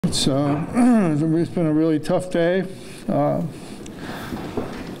It's been a really tough day. I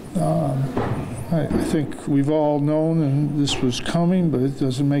think we've all known and this was coming, but it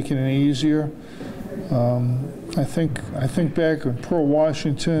doesn't make it any easier. I think back at Pearl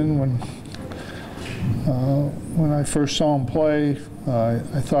Washington when I first saw him play.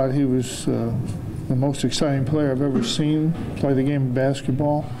 I thought he was the most exciting player I've ever seen play the game of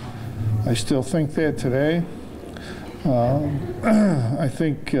basketball. I still think that today. I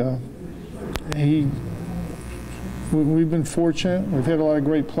think we've been fortunate. We've had a lot of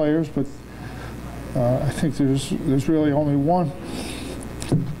great players, but I think there's really only one.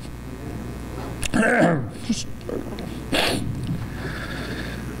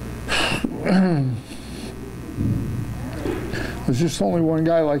 There's just only one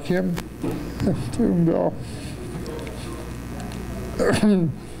guy like him.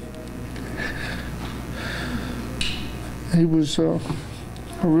 And, he was a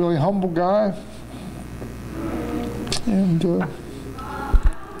really humble guy, and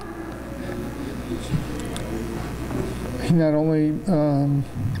he not only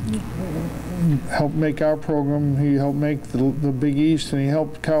helped make our program, he helped make the Big East, and he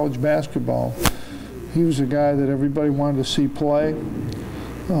helped college basketball. He was a guy that everybody wanted to see play.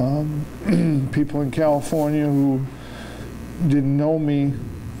 People in California who didn't know me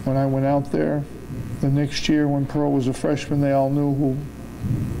when I went out there, the next year when Pearl was a freshman, they all knew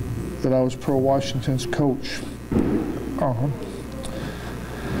that I was Pearl Washington's coach.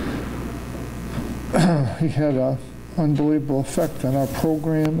 He had an unbelievable effect on our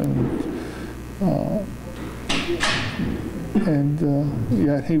program, and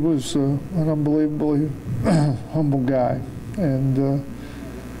yet he was an unbelievably humble guy, and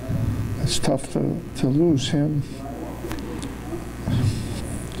it's tough to lose him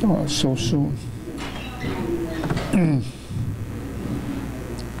so soon.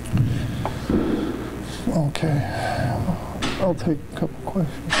 Okay, I'll take a couple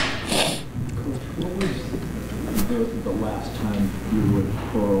questions. What was the last time you were at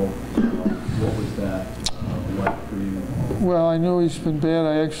Pearl? What was that like for you? Well, I knew he's been bad.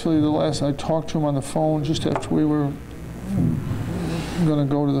 I talked to him on the phone just after we were going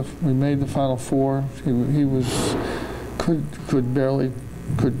to go to we made the Final Four. He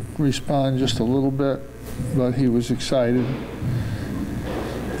could respond just a little bit, but he was excited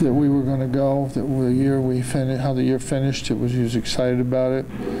that we were going to go, that the year we finished, how the year finished, he was excited about it.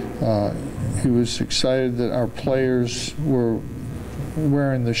 He was excited that our players were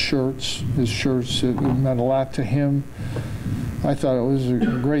wearing his shirts. It meant a lot to him. I thought it was a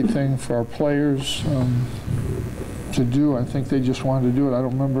great thing for our players to do. I think they just wanted to do it. I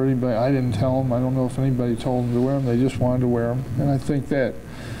don't remember anybody, I didn't tell them. I don't know if anybody told them to wear them. They just wanted to wear them. And I think that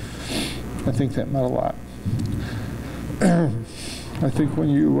meant a lot. I think when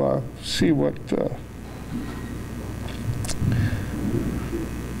you see what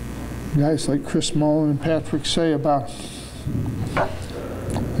guys like Chris Mullen and Patrick say about him, I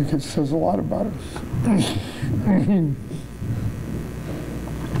think it says a lot about him.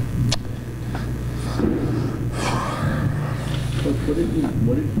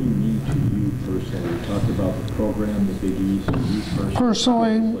 What did he mean to you personally? You talked about the program, the Big East, and you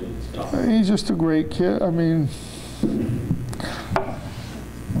personally. He's just a great kid. I mean,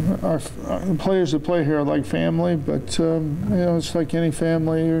 our players that play here are like family, but you know, it's like any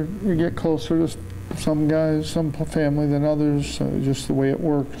family. You get closer to some guys, some family than others. Just the way it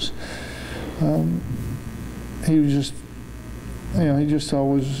works. He was just, you know, he just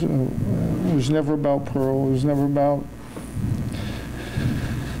always it was never about Pearl. It was never about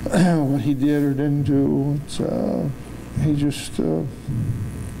what he did or didn't do. He just a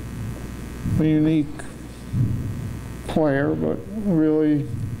unique player, but really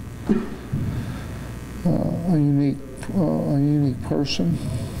a unique person.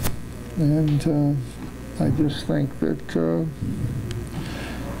 And I just think that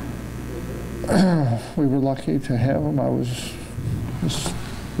we were lucky to have him. I was just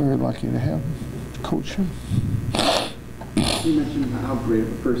very lucky to have him, coach him. You mentioned how great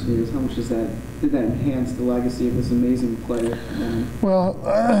of a person he is. How much did that enhance the legacy of this amazing player? Well,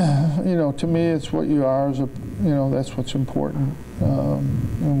 you know, to me, it's what you are. You know, that's what's important.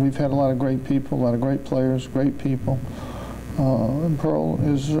 And we've had a lot of great people, a lot of great players, great people. And Pearl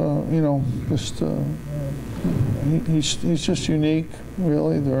is, you know, just he's just unique.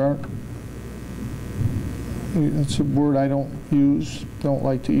 Really, there aren't. It's a word I don't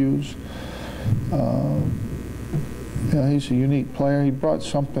like to use. Yeah, he's a unique player. He brought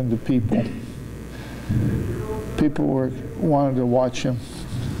something to people. People wanted to watch him.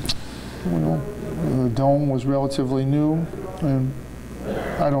 You know, the dome was relatively new, and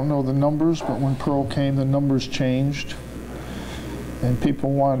I don't know the numbers, but when Pearl came, the numbers changed, and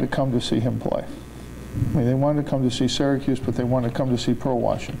people wanted to come to see him play. I mean, they wanted to come to see Syracuse, but they wanted to come to see Pearl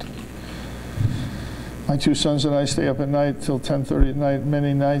Washington. My two sons and I stay up at night till 10:30 at night,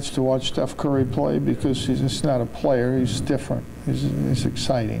 many nights, to watch Steph Curry play, because he's just not a player. He's different. He's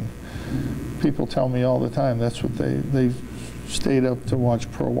exciting. People tell me all the time that's what they stayed up to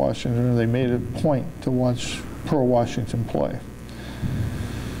watch Pearl Washington, and they made a point to watch Pearl Washington play.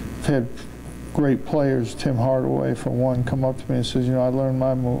 I've had great players, Tim Hardaway for one, come up to me and says, you know, I learned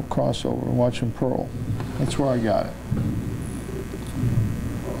my move crossover watching Pearl. That's where I got it.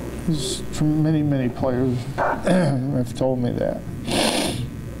 There's many, many players have told me that.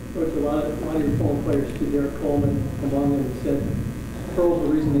 Coach, a lot of your former players, Derek Coleman, among them, said Pearl's the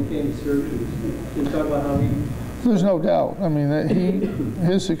reason they came to Syracuse. Can you talk about how he... There's no doubt. I mean,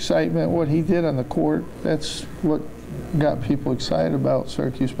 his excitement, what he did on the court, that's what got people excited about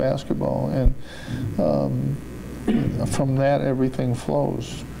Syracuse basketball. And from that, everything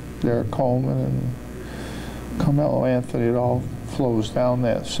flows. Derek Coleman and Carmelo Anthony, it all flows down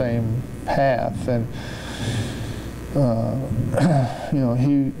that same path. And, you know,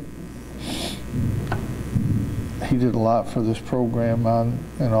 he did a lot for this program on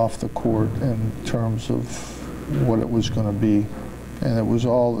and off the court in terms of what it was going to be. And it was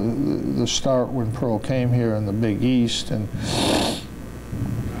all the start when Pearl came here in the Big East and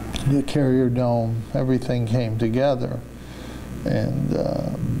the Carrier Dome, everything came together. And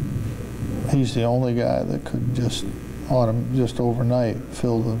he's the only guy that could just overnight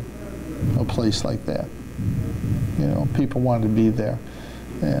fill a place like that. You know, people wanted to be there.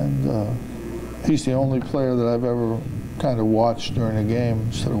 And he's the only player that I've ever kind of watched during a game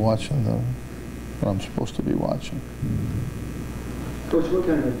instead of watching what I'm supposed to be watching. Coach, what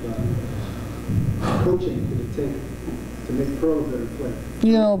kind of coaching did it take to make Pearl a better player?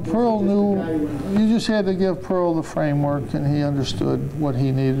 You know, Pearl knew, you just had to give Pearl the framework, and he understood what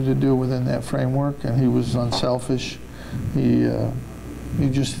he needed to do within that framework, and he was unselfish.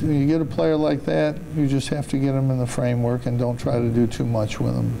 When you get a player like that, you just have to get him in the framework and don't try to do too much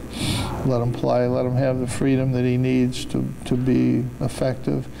with him. Let him play, let him have the freedom that he needs to be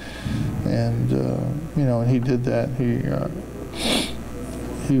effective. And, you know, and he did that.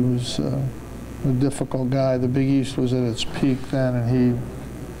 He was a difficult guy. The Big East was at its peak then, and he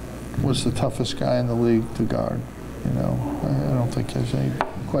was the toughest guy in the league to guard. You know, I don't think there's any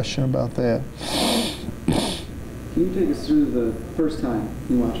question about that. Can you take us through the first time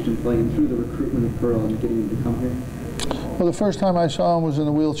you watched him play and through the recruitment of Pearl and getting him to come here? Well, the first time I saw him was in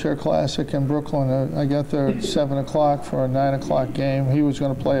the Wheelchair Classic in Brooklyn. I got there at 7 o'clock for a 9 o'clock game. He was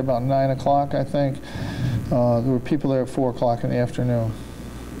going to play about 9 o'clock, I think. There were people there at 4 o'clock in the afternoon.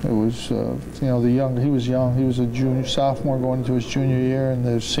 It was, you know, he was young. He was a sophomore going into his junior year, and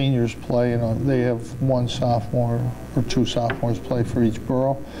the seniors play. You know, they have one sophomore or two sophomores play for each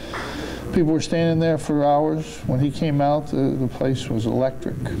borough. People were standing there for hours. When he came out, the place was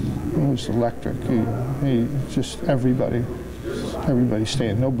electric. It was electric. He just everybody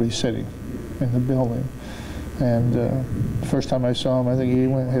standing, nobody sitting in the building. And the first time I saw him, I think he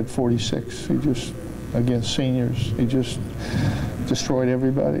had 46. He just, against seniors, he just destroyed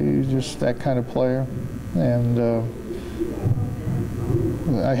everybody. He's just that kind of player. And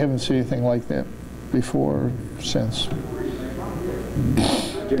I haven't seen anything like that before or since.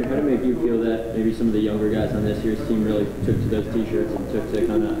 Jerry, how did it make you feel that maybe some of the younger guys on this year's team really took to those T-shirts and took to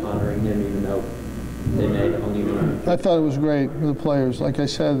kind of honoring him, even though they may only know him? I thought it was great for the players. Like I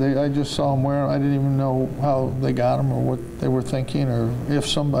said, I just saw them wear them. I didn't even know how they got them or what they were thinking, or if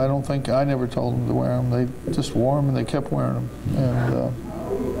somebody. I never told them to wear them. They just wore them and they kept wearing them. And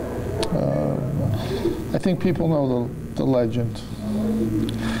I think people know the legend.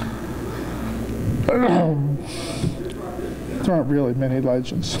 There aren't really many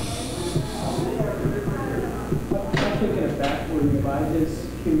legends. I'm thinking of backward by his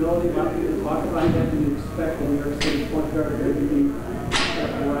humility, a lot of people talk about that, and you expect the New York City point guard to be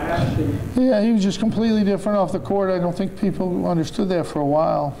brash. Yeah, he was just completely different off the court. I don't think people understood that for a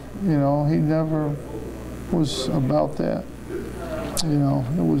while. You know, he never was about that. You know,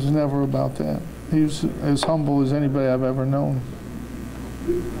 it was never about that. He was as humble as anybody I've ever known.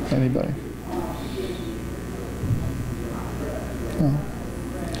 Anybody.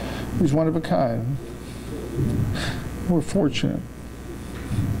 He's one of a kind. We're fortunate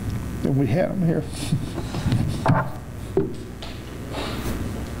that we had him here.